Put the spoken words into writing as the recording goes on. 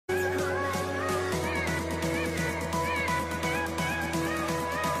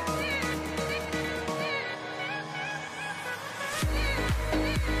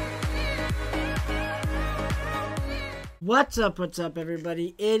What's up,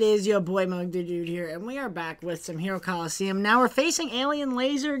 everybody? It is your boy Mugthadude here, and we are back with some Hero Colosseum. Now, we're facing Alien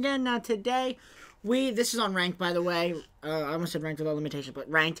Laser again. Now, today, this is on ranked, by the way. I almost said ranked without limitation, but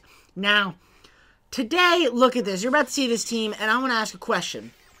ranked. Now, today, look at this. You're about to see this team, and I want to ask a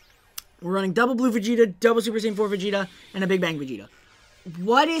question. We're running double blue Vegeta, double Super Saiyan 4 Vegeta, and a Big Bang Vegeta.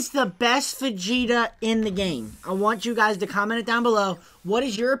 What is the best Vegeta in the game? I want you guys to comment it down below. What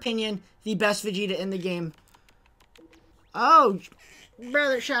is your opinion, the best Vegeta in the game? Oh,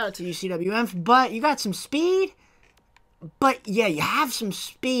 brother, shout out to you, CWM. But you got some speed. But, yeah, you have some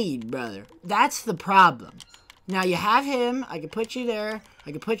speed, brother. That's the problem. Now, you have him. I can put you there.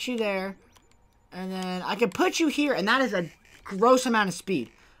 I can put you there. And then I can put you here. And that is a gross amount of speed.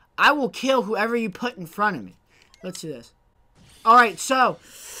 I will kill whoever you put in front of me. Let's do this. Alright, so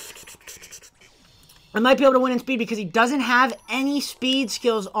I might be able to win in speed because he doesn't have any speed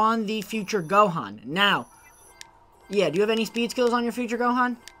skills on the future Gohan. Now, yeah, do you have any speed skills on your future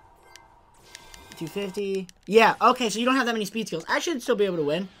Gohan? 250. Yeah, okay, so you don't have that many speed skills. I should still be able to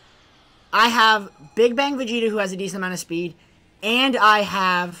win. I have Big Bang Vegeta, who has a decent amount of speed. And I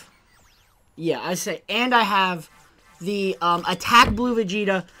have, and I have the Attack Blue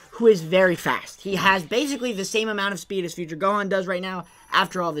Vegeta, who is very fast. He has basically the same amount of speed as future Gohan does right now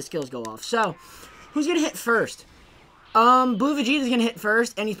after all the skills go off. So, who's going to hit first? Blue Vegeta is going to hit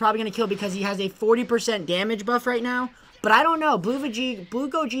first, and he's probably going to kill because he has a 40% damage buff right now. But I don't know. Blue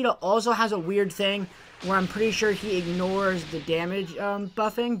Gogeta also has a weird thing where I'm pretty sure he ignores the damage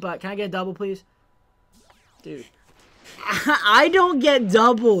buffing. But can I get a double, please? Dude. I don't get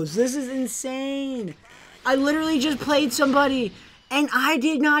doubles. This is insane. I literally just played somebody, and I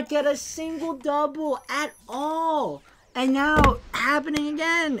did not get a single double at all. And now, happening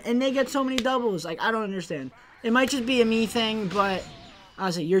again, and they get so many doubles. Like, I don't understand. It might just be a me thing, but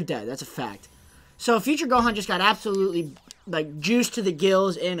honestly, you're dead. That's a fact. So, future Gohan just got absolutely, like, juiced to the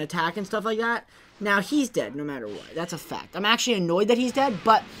gills in attack and stuff like that. Now, he's dead no matter what. That's a fact. I'm actually annoyed that he's dead,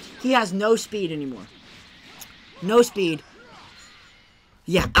 but he has no speed anymore. No speed.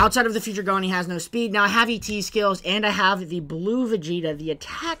 Yeah, outside of the future Gohan, he has no speed. Now, I have ET skills, and I have the Blue Vegeta, the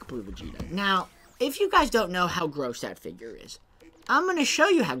Attack Blue Vegeta. Now, if you guys don't know how gross that figure is, I'm going to show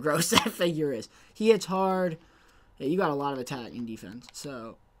you how gross that figure is. He hits hard. Yeah, you got a lot of attack and defense.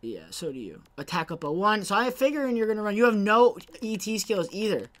 So, yeah, so do you. Attack up a 1. So, I figure you're going to run. You have no ET skills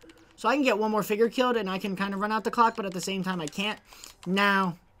either. So, I can get one more figure killed, and I can kind of run out the clock, but at the same time, I can't.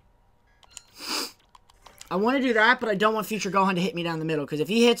 Now, I want to do that, but I don't want future Gohan to hit me down the middle. Because if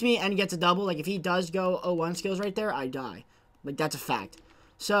he hits me and gets a double, like if he does go 0-1 skills right there, I die. Like, that's a fact.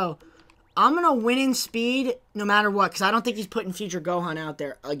 So, I'm going to win in speed no matter what. Because I don't think he's putting future Gohan out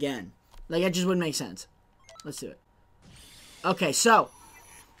there again. Like, that just wouldn't make sense. Let's do it. Okay, so,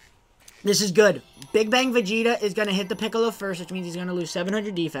 this is good. Big Bang Vegeta is going to hit the Piccolo first, which means he's going to lose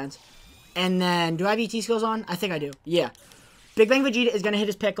 700 defense. And then, do I have ET skills on? I think I do. Yeah. Big Bang Vegeta is going to hit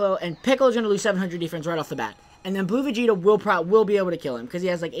his Piccolo, and Piccolo is going to lose 700 defense right off the bat. And then Blue Vegeta will be able to kill him, because he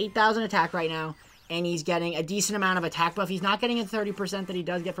has like 8,000 attack right now, and he's getting a decent amount of attack buff. He's not getting a 30% that he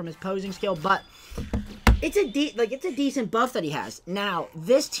does get from his posing skill, but it's a decent buff that he has. Now,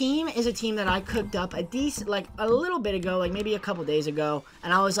 this team is a team that I cooked up a little bit ago, like maybe a couple days ago,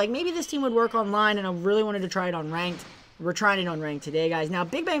 and I was like, maybe this team would work online, and I really wanted to try it on ranked. We're trying it on ranked today, guys. Now,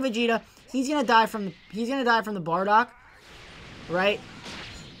 Big Bang Vegeta, he's gonna die from the Bardock. Right?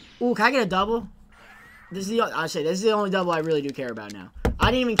 Ooh, can I get a double? This is the only double I really do care about now. I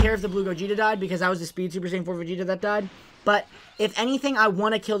didn't even care if the Blue Gogeta died because that was the Speed Super Saiyan 4 Vegeta that died. But if anything, I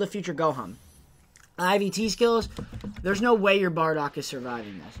want to kill the future Gohan. I have ET skills. There's no way your Bardock is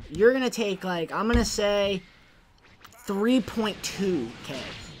surviving this. You're going to take, like, I'm going to say 3.2k.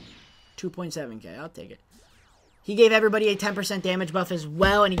 2.7k. I'll take it. He gave everybody a 10% damage buff as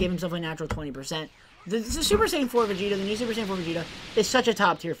well, and he gave himself a natural 20%. The Super Saiyan 4 Vegeta, the new Super Saiyan 4 Vegeta, is such a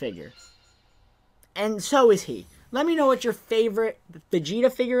top-tier figure. And so is he. Let me know what your favorite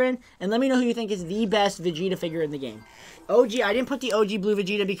Vegeta figure is, and let me know who you think is the best Vegeta figure in the game. OG, I didn't put the OG Blue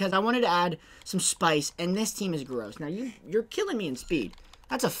Vegeta because I wanted to add some spice, and this team is gross. Now, you're killing me in speed.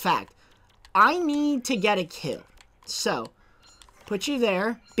 That's a fact. I need to get a kill. So, put you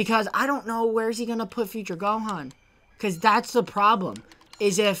there, because I don't know where's he going to put future Gohan. Because that's the problem.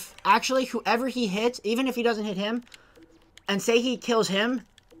 Is if, actually, whoever he hits, even if he doesn't hit him, and say he kills him,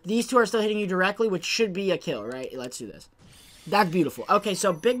 these two are still hitting you directly, which should be a kill, right? Let's do this. That's beautiful. Okay,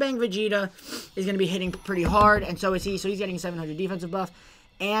 so Big Bang Vegeta is going to be hitting pretty hard, and so is he. So he's getting 700 defensive buff,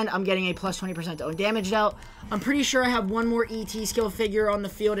 and I'm getting a plus 20% to own damage dealt. I'm pretty sure I have one more ET skill figure on the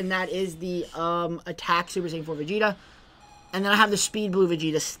field, and that is the Attack Super Saiyan 4 Vegeta. And then I have the Speed Blue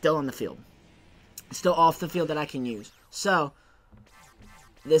Vegeta still on the field. Still off the field that I can use. So,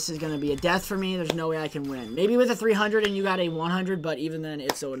 this is going to be a death for me. There's no way I can win. Maybe with a 300 and you got a 100, but even then,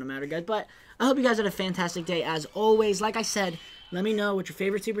 it still wouldn't matter, guys. But I hope you guys had a fantastic day. As always, like I said, let me know what your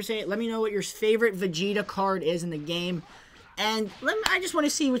favorite Super Saiyan. Let me know what your favorite Vegeta card is in the game. And I just want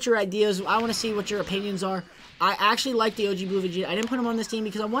to see what your ideas, I want to see what your opinions are. I actually like the OG Blue Vegeta. I didn't put him on this team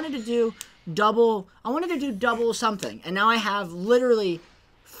because I wanted to do double something. And now I have literally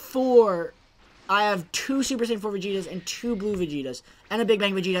 4... I have 2 Super Saiyan 4 Vegetas and 2 Blue Vegetas and a Big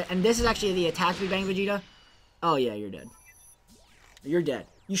Bang Vegeta. And this is actually the attack Big Bang Vegeta. Oh, yeah, you're dead. You're dead.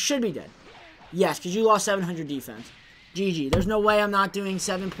 You should be dead. Yes, because you lost 700 defense. GG. There's no way I'm not doing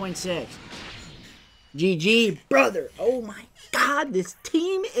 7.6. GG, brother. Oh, my God. This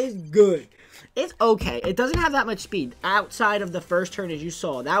team is good. It's okay. It doesn't have that much speed outside of the first turn, as you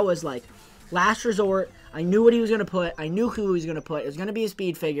saw. That was like last resort. I knew what he was going to put. I knew who he was going to put. It was going to be a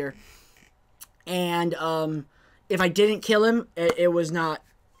speed figure. And if I didn't kill him, it wasn't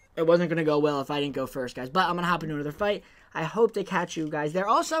going to go well if I didn't go first, guys. But I'm going to hop into another fight. I hope to catch you guys there.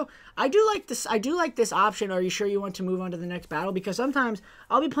 Also, I do like this option. Are you sure you want to move on to the next battle? Because sometimes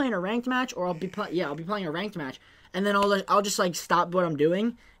I'll be playing a ranked match, or I'll be playing a ranked match, and then I'll just like stop what I'm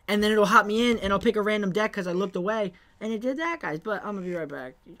doing, and then it'll hop me in, and I'll pick a random deck because I looked away, and it did that, guys. But I'm gonna be right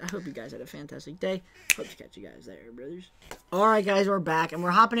back. I hope you guys had a fantastic day. Hope to catch you guys there, brothers. All right, guys, we're back, and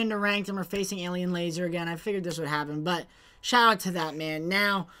we're hopping into ranked, and we're facing Alien Laser again. I figured this would happen, but shout out to that man.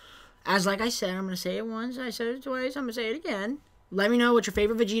 Now, as like I said, I'm going to say it once, I said it twice, I'm going to say it again. Let me know what your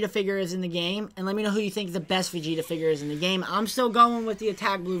favorite Vegeta figure is in the game, and let me know who you think the best Vegeta figure is in the game. I'm still going with the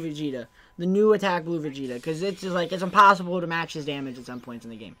Attack Blue Vegeta, the new Attack Blue Vegeta, because it's just like, it's impossible to match his damage at some points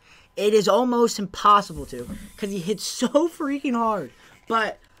in the game. It is almost impossible to, because he hits so freaking hard.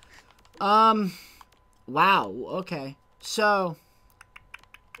 But, wow, okay. So,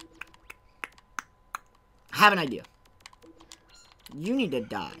 I have an idea. You need to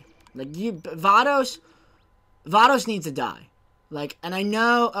die. Like, Vados needs to die. Like, and I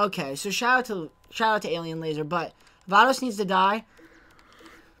know, okay, so shout out to Alien Laser, but Vados needs to die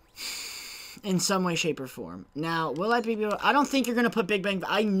in some way, shape, or form. Now, will I be able, I don't think you're going to put Big Bang,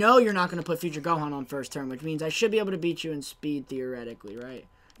 I know you're not going to put Future Gohan on first turn, which means I should be able to beat you in speed, theoretically, right?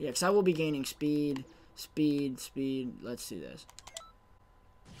 Yeah, because I will be gaining speed, let's do this.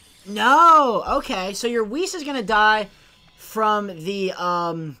 No! Okay, so your Whis is going to die from the,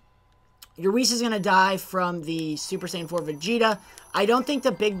 your Whis is going to die from the Super Saiyan 4 Vegeta. I don't think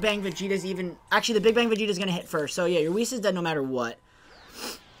the Big Bang Vegeta is even... Actually, the Big Bang Vegeta is going to hit first. So, yeah, your Whis is dead no matter what.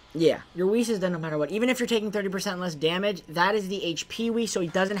 Yeah, your Whis is dead no matter what. Even if you're taking 30% less damage, that is the HP Whis, so he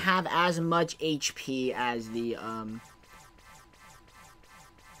doesn't have as much HP as the,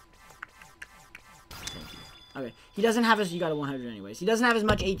 Okay, he doesn't have as, you got a 100 anyways. He doesn't have as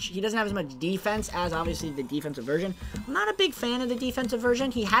much he doesn't have as much defense as obviously the defensive version. I'm not a big fan of the defensive version.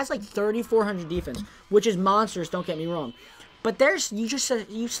 He has like 3,400 defense, which is monstrous, don't get me wrong. But there's, you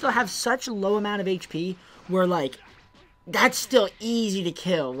still have such a low amount of HP where like, that's still easy to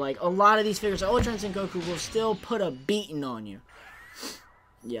kill. Like, a lot of these figures, Ultra Instinct Goku will still put a beating on you.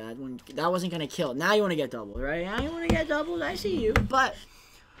 Yeah, that wasn't going to kill. Now you want to get doubled, right? Now you want to get doubled, I see you. But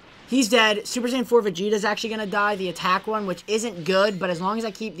he's dead. Super Saiyan 4 Vegeta is actually going to die. The attack one, which isn't good, but as long as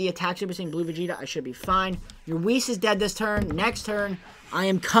I keep the attack Super Saiyan Blue Vegeta, I should be fine. Your Whis is dead this turn. Next turn, I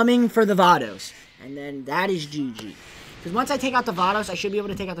am coming for the Vados. And then that is GG. Because once I take out the Vados, I should be able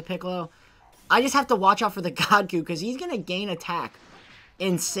to take out the Piccolo. I just have to watch out for the Godku, because he's going to gain attack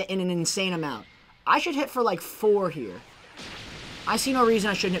in an insane amount. I should hit for like 4 here. I see no reason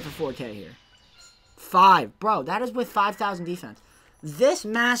I shouldn't hit for 4K here. 5. Bro, that is with 5,000 defense. This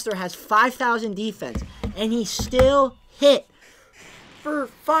master has 5,000 defense, and he still hit for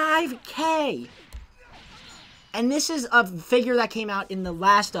 5K. And this is a figure that came out in the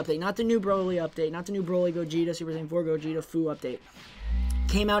last update, not the new Broly update, not the new Broly Gogeta, Super Saiyan 4 Gogeta, Fu update.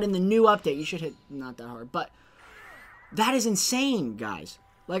 Came out in the new update. You should hit not that hard, but that is insane, guys.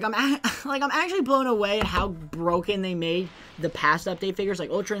 Like I'm actually blown away at how broken they made the past update figures. Like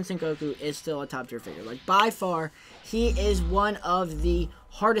Ultra Instinct Goku is still a top tier figure. Like by far, he is one of the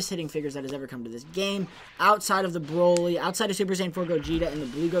hardest hitting figures that has ever come to this game. Outside of the Broly, outside of Super Saiyan 4 Gogeta and the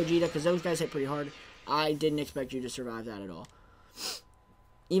Blue Gogeta, because those guys hit pretty hard. I didn't expect you to survive that at all.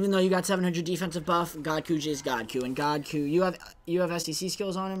 Even though you got 700 defensive buff, Godku is Godku. And Godku, you have SDC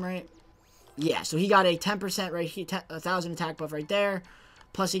skills on him, right? Yeah, so he got a 10% right here, 1,000 attack buff right there.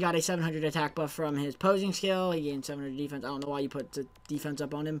 Plus he got a 700 attack buff from his posing skill. He gained 700 defense. I don't know why you put the defense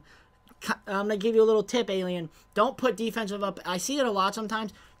up on him. I'm going to give you a little tip, Alien. Don't put defensive up. I see it a lot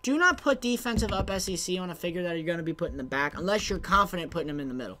sometimes. Do not put defensive up SEC on a figure that you're going to be putting in the back unless you're confident putting him in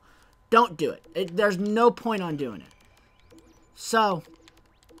the middle. Don't do it. There's no point on doing it. So,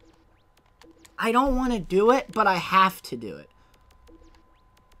 I don't want to do it, but I have to do it.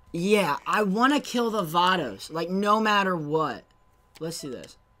 Yeah, I want to kill the Vados, like, no matter what. Let's do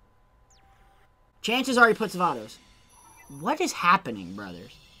this. Chances are he puts Vados. What is happening,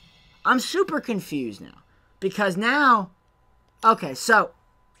 brothers? I'm super confused now. Because now... Okay, so...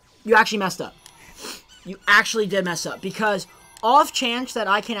 You actually messed up. You actually did mess up. Because off chance that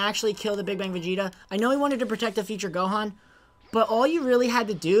I can actually kill the Big Bang Vegeta... I know he wanted to protect the future Gohan. But all you really had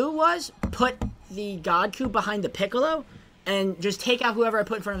to do was put the God Cube behind the Piccolo... And just take out whoever I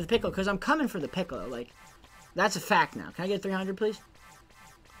put in front of the Piccolo. Because I'm coming for the Piccolo. Like, that's a fact now. Can I get 300, please?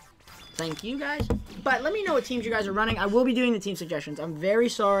 Thank you, guys. But let me know what teams you guys are running. I will be doing the team suggestions. I'm very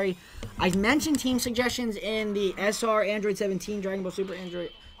sorry. I've mentioned team suggestions in the SR Android 17 Dragon Ball Super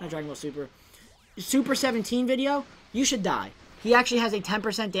Android... Not Dragon Ball Super. Super 17 video. You should die. He actually has a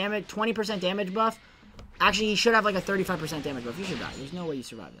 10% damage, 20% damage buff. Actually, he should have like a 35% damage buff. You should die. There's no way you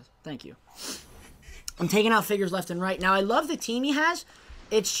survive this. Thank you. I'm taking out figures left and right. Now, I love the team he has.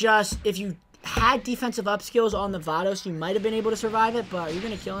 It's just, if you had defensive up skills on the Vados, you might have been able to survive it, but are you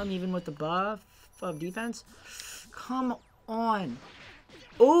going to kill him even with the buff of defense? Come on.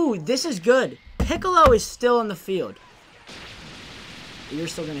 Ooh, this is good. Piccolo is still on the field. You're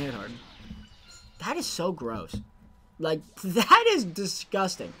still going to hit hard. That is so gross. Like, that is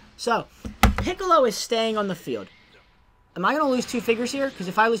disgusting. So, Piccolo is staying on the field. Am I going to lose 2 figures here? Because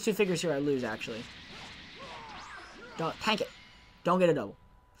if I lose 2 figures here, I lose, actually. Don't tank it. Don't get a double.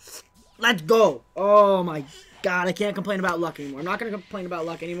 Let's go. Oh, my God. I can't complain about luck anymore. I'm not going to complain about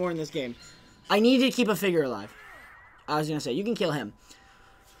luck anymore in this game. I need to keep a figure alive. I was going to say, you can kill him.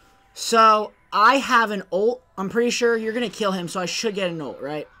 So, I have an ult. I'm pretty sure you're going to kill him, so I should get an ult,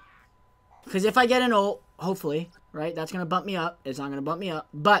 right? Because if I get an ult, hopefully, right, that's going to bump me up. It's not going to bump me up.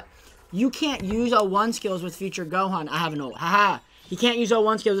 But you can't use 01 skills with future Gohan. I have an ult. Haha. You can't use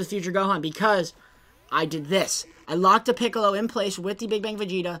 01 skills with future Gohan because I did this. I locked a Piccolo in place with the Big Bang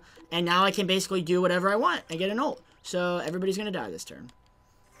Vegeta, and now I can basically do whatever I want and get an ult. So everybody's going to die this turn.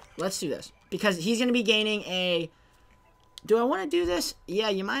 Let's do this. Because he's going to be gaining a... Do I want to do this? Yeah,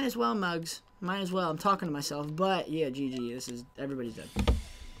 you might as well, Mugs. Might as well. I'm talking to myself. But, yeah, GG. This is... Everybody's dead.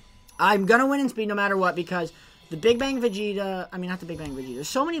 I'm going to win in speed no matter what because the Big Bang Vegeta... I mean, not the Big Bang Vegeta. There's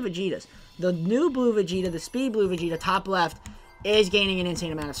so many Vegetas. The new blue Vegeta, the speed blue Vegeta, top left, is gaining an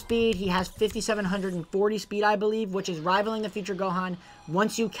insane amount of speed. He has 5,740 speed, I believe, which is rivaling the future Gohan.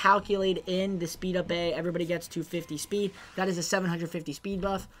 Once you calculate in the speed up A, everybody gets 250 speed. That is a 750 speed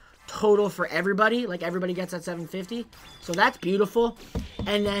buff total for everybody. Like, everybody gets that 750. So that's beautiful.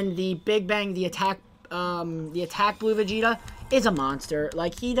 And then the Big Bang, the attack blue Vegeta is a monster.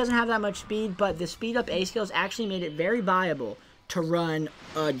 Like, he doesn't have that much speed, but the speed up A skills actually made it very viable to run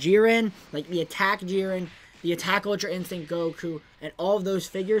Jiren, like the attack Jiren, the Attack Ultra Instinct Goku, and all of those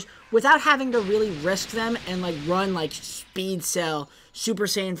figures without having to really risk them and, like, run, like, Speed Cell, Super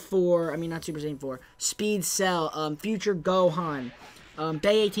Saiyan 4, I mean, not Super Saiyan 4, Speed Cell, Future Gohan.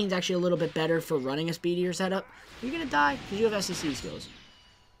 Bay 18 is actually a little bit better for running a speedier setup. Are you going to die? Because you have SEC skills.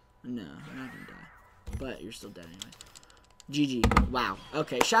 No, you're not going to die. But you're still dead anyway. GG. Wow.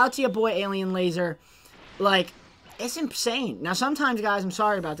 Okay, shout out to your boy Alien Laser. Like... It's insane. Now, sometimes, guys, I'm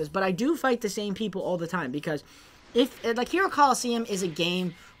sorry about this, but I do fight the same people all the time because if, like, Hero Colosseum is a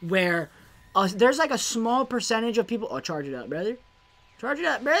game where there's, like, a small percentage of people... Oh, charge it up, brother. Charge it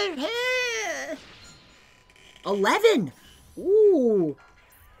up, brother. Hey. 11. Ooh.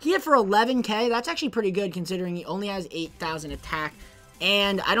 He hit for 11K. That's actually pretty good considering he only has 8,000 attack.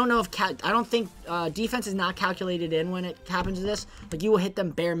 And I don't know if... I don't think defense is not calculated in when it happens to this. Like, you will hit them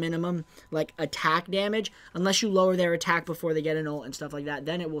bare minimum, like, attack damage. Unless you lower their attack before they get an ult and stuff like that.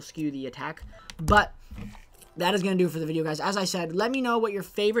 Then it will skew the attack. But that is going to do it for the video, guys. As I said, let me know what your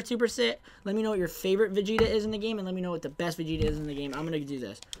favorite Super Sit. Let me know what your favorite Vegeta is in the game. And let me know what the best Vegeta is in the game. I'm going to do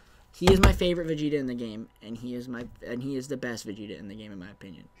this. He is my favorite Vegeta in the game. And he is the best Vegeta in the game, in my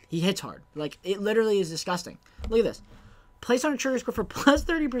opinion. He hits hard. Like, it literally is disgusting. Look at this. Place on a trigger score for plus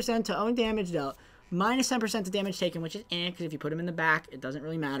 30% to own damage dealt, minus 10% to damage taken, which is because if you put him in the back, it doesn't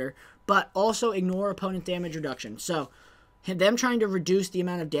really matter. But also ignore opponent damage reduction. So, them trying to reduce the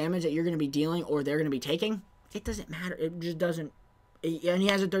amount of damage that you're going to be dealing or they're going to be taking, it doesn't matter. It just doesn't. And he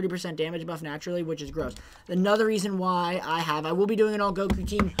has a 30% damage buff naturally, which is gross. Another reason why I will be doing an all Goku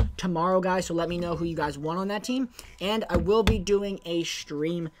team tomorrow, guys. So let me know who you guys want on that team. And I will be doing a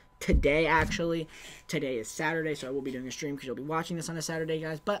stream today, actually. Today is Saturday, so I will be doing a stream because you'll be watching this on a Saturday,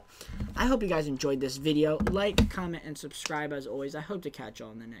 guys. But I hope you guys enjoyed this video. Like, comment, and subscribe as always. I hope to catch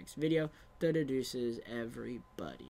y'all in the next video. Deuces, everybody.